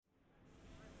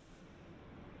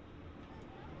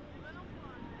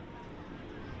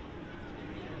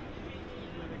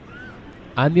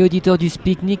Amis auditeurs du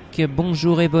Speaknik,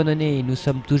 bonjour et bonne année. Nous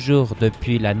sommes toujours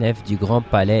depuis la nef du Grand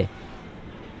Palais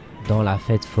dans la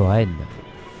fête foraine.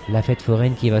 La fête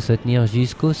foraine qui va se tenir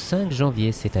jusqu'au 5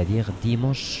 janvier, c'est-à-dire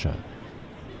dimanche.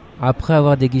 Après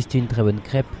avoir dégusté une très bonne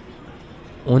crêpe,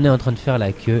 on est en train de faire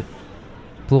la queue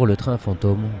pour le train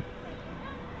fantôme.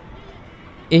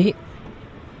 Et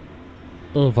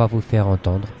on va vous faire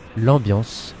entendre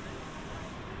l'ambiance,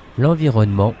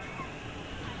 l'environnement.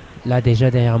 Là déjà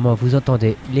derrière moi vous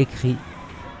entendez les cris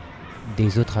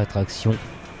des autres attractions.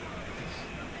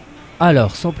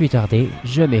 Alors sans plus tarder,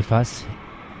 je m'efface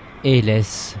et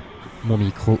laisse mon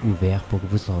micro ouvert pour que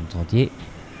vous entendiez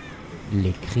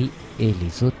les cris et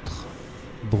les autres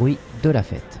bruits de la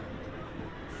fête.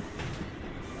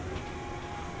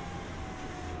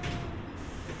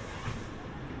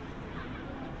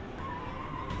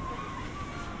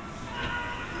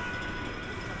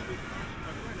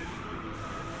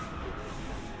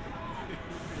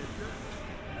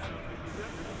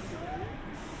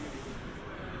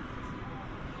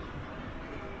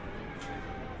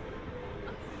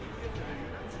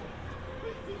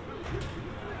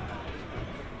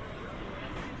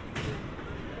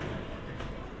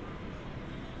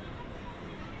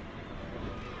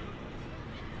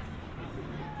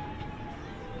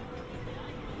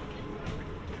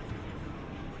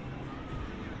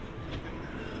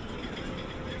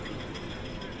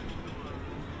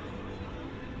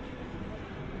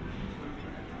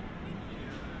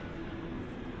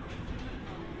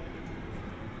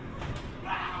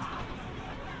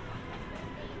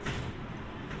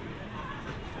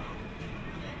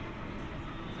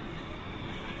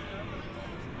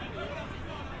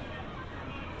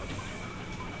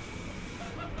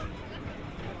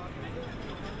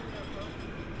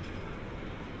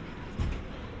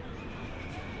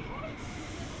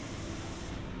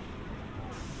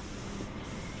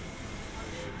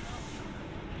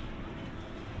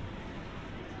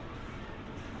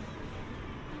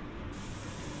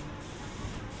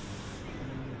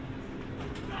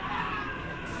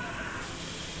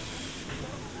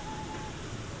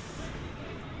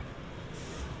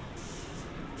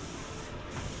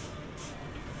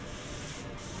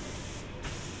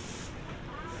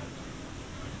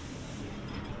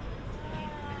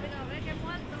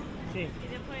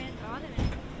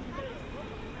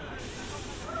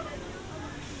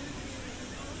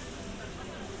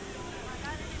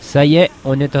 Ça y est,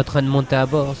 on est en train de monter à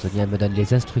bord. Sonia me donne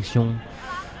les instructions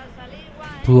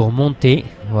pour monter.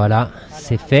 Voilà,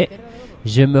 c'est fait.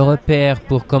 Je me repère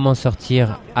pour comment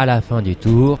sortir à la fin du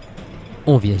tour.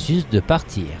 On vient juste de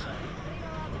partir.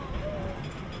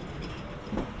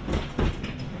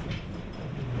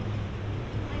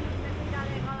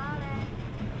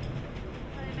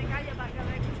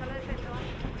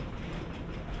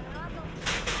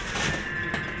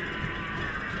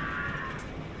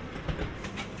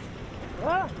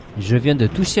 Je viens de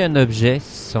toucher un objet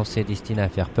censé destiné à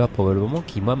faire peur probablement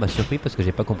qui moi m'a surpris parce que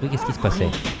j'ai pas compris qu'est-ce qui se passait.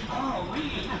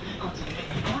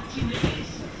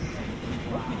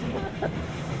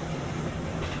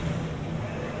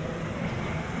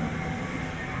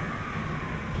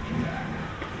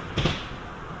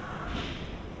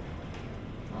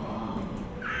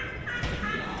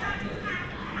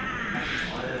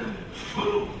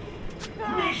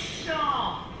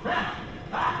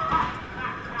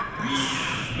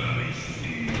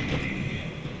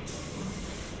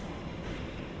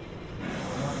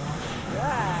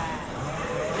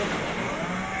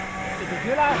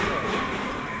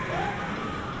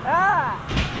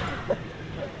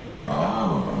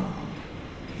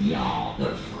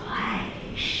 Viande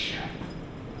fraîche.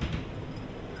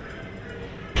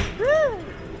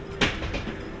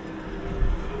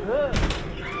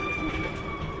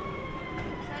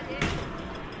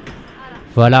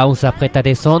 Voilà, on s'apprête à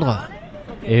descendre.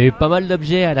 Il y a eu pas mal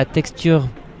d'objets à la texture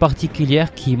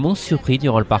particulière qui m'ont surpris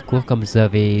durant le parcours. Comme vous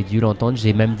avez dû l'entendre,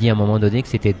 j'ai même dit à un moment donné que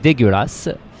c'était dégueulasse.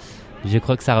 Je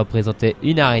crois que ça représentait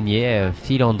une araignée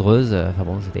filandreuse. Enfin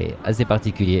bon, c'était assez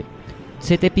particulier.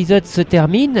 Cet épisode se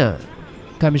termine.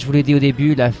 Comme je vous l'ai dit au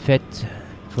début, la fête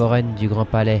foraine du Grand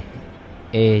Palais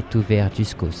est ouverte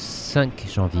jusqu'au 5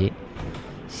 janvier.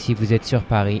 Si vous êtes sur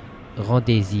Paris,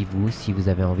 rendez-y vous si vous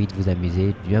avez envie de vous amuser,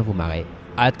 de bien vous marrer.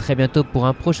 A très bientôt pour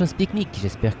un prochain Speaknik.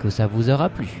 J'espère que ça vous aura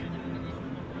plu.